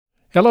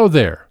Hello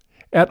there.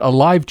 At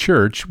Alive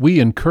Church, we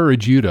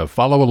encourage you to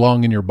follow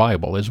along in your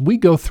Bible as we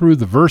go through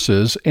the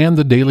verses and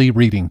the daily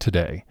reading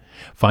today.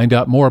 Find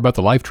out more about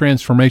the Life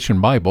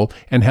Transformation Bible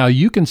and how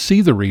you can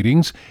see the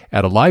readings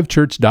at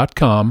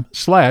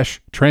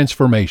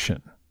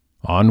alivechurch.com/transformation.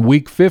 On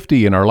week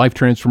 50 in our Life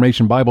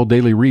Transformation Bible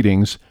daily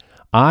readings,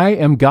 I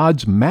am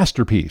God's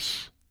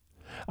masterpiece.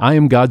 I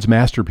am God's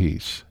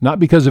masterpiece, not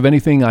because of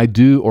anything I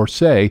do or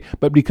say,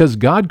 but because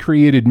God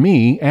created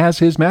me as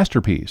His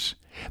masterpiece.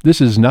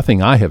 This is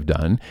nothing I have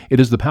done. It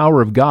is the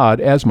power of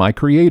God as my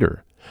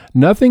Creator.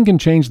 Nothing can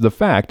change the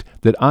fact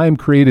that I am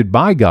created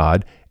by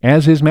God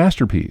as His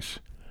masterpiece.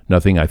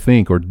 Nothing I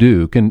think or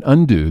do can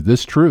undo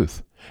this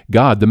truth.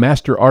 God, the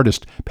master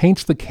artist,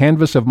 paints the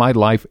canvas of my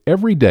life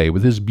every day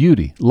with His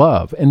beauty,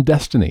 love, and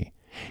destiny.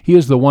 He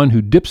is the one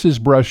who dips His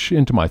brush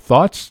into my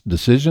thoughts,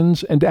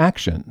 decisions, and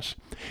actions.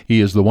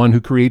 He is the one who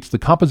creates the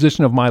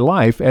composition of my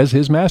life as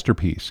His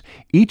masterpiece,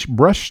 each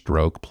brush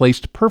stroke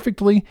placed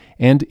perfectly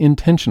and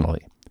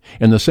intentionally.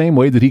 In the same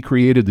way that He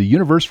created the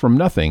universe from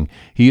nothing,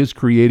 He is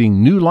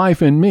creating new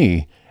life in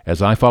me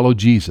as I follow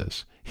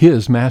Jesus,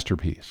 His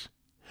masterpiece.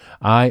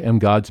 I am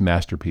God's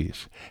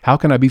masterpiece. How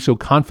can I be so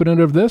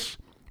confident of this?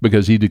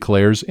 Because He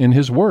declares in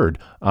His Word,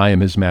 I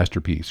am His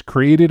masterpiece,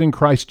 created in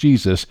Christ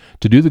Jesus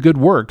to do the good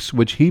works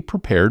which He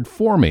prepared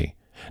for me.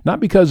 Not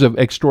because of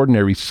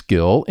extraordinary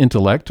skill,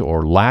 intellect,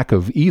 or lack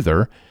of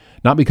either.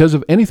 Not because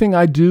of anything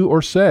I do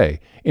or say.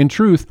 In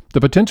truth,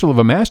 the potential of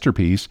a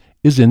masterpiece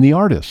is in the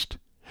artist.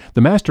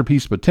 The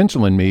masterpiece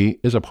potential in me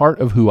is a part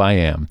of who I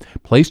am,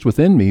 placed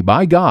within me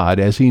by God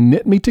as He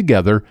knit me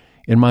together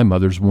in my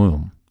mother's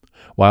womb.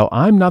 While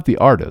I'm not the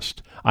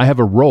artist, I have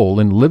a role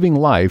in living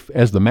life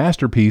as the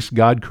masterpiece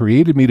God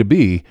created me to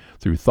be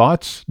through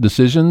thoughts,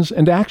 decisions,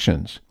 and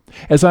actions.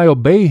 As I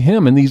obey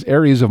Him in these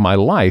areas of my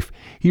life,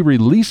 He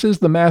releases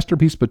the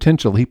masterpiece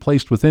potential He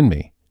placed within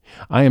me.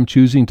 I am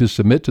choosing to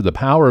submit to the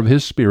power of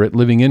His Spirit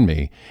living in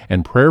me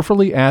and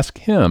prayerfully ask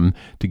Him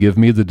to give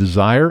me the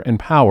desire and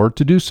power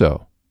to do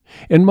so.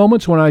 In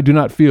moments when I do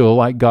not feel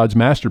like God's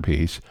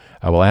masterpiece,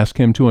 I will ask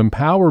Him to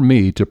empower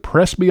me to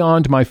press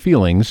beyond my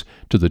feelings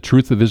to the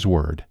truth of His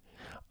Word.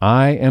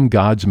 I am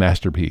God's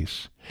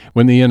masterpiece.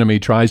 When the enemy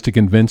tries to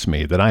convince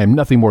me that I am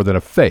nothing more than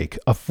a fake,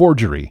 a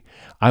forgery,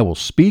 I will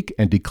speak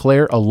and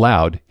declare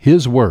aloud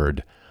His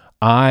Word.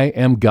 I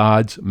am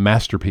God's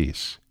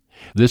masterpiece.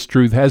 This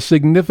truth has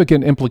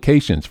significant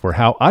implications for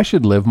how I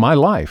should live my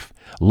life,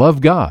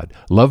 love God,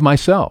 love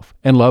myself,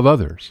 and love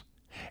others.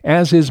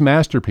 As His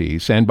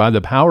masterpiece, and by the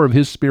power of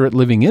His Spirit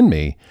living in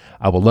me,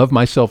 I will love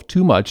myself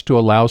too much to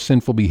allow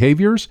sinful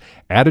behaviors,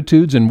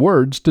 attitudes, and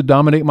words to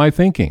dominate my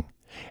thinking.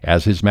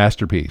 As His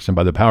masterpiece, and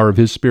by the power of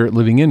His Spirit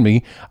living in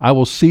me, I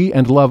will see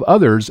and love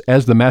others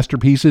as the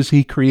masterpieces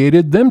He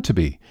created them to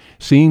be,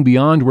 seeing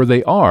beyond where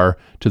they are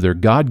to their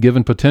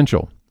God-given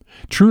potential.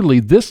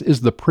 Truly, this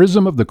is the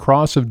prism of the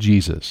cross of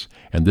Jesus,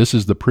 and this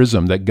is the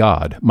prism that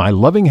God, my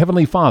loving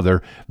Heavenly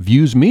Father,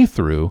 views me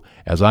through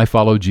as I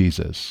follow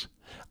Jesus.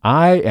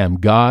 I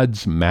am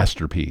God's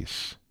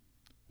masterpiece.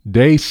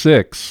 Day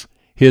 6.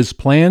 His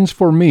plans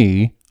for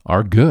me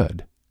are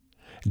good.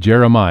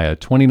 Jeremiah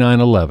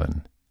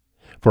 29:11.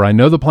 For I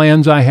know the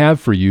plans I have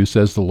for you,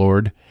 says the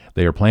Lord.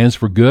 They are plans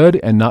for good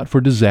and not for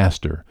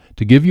disaster,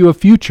 to give you a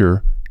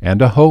future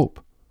and a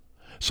hope.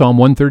 Psalm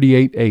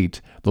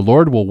 138:8. The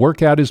Lord will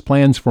work out His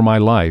plans for my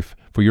life.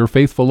 For your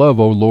faithful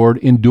love, O Lord,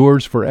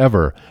 endures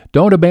forever.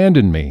 Don't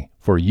abandon me,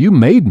 for you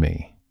made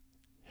me.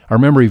 Our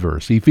memory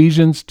verse,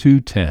 Ephesians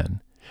 2:10.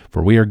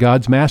 For we are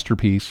God's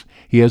masterpiece.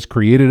 He has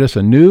created us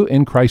anew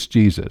in Christ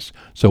Jesus,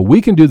 so we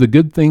can do the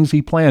good things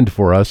He planned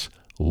for us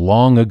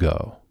long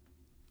ago.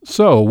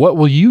 So, what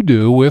will you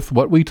do with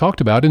what we talked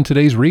about in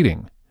today's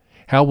reading?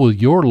 How will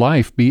your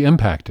life be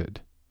impacted?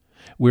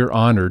 We're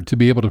honored to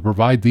be able to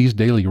provide these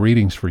daily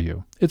readings for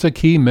you. It's a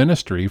key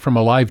ministry from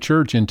Alive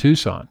Church in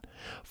Tucson.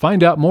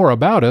 Find out more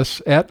about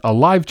us at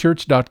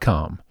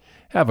alivechurch.com.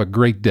 Have a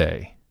great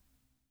day.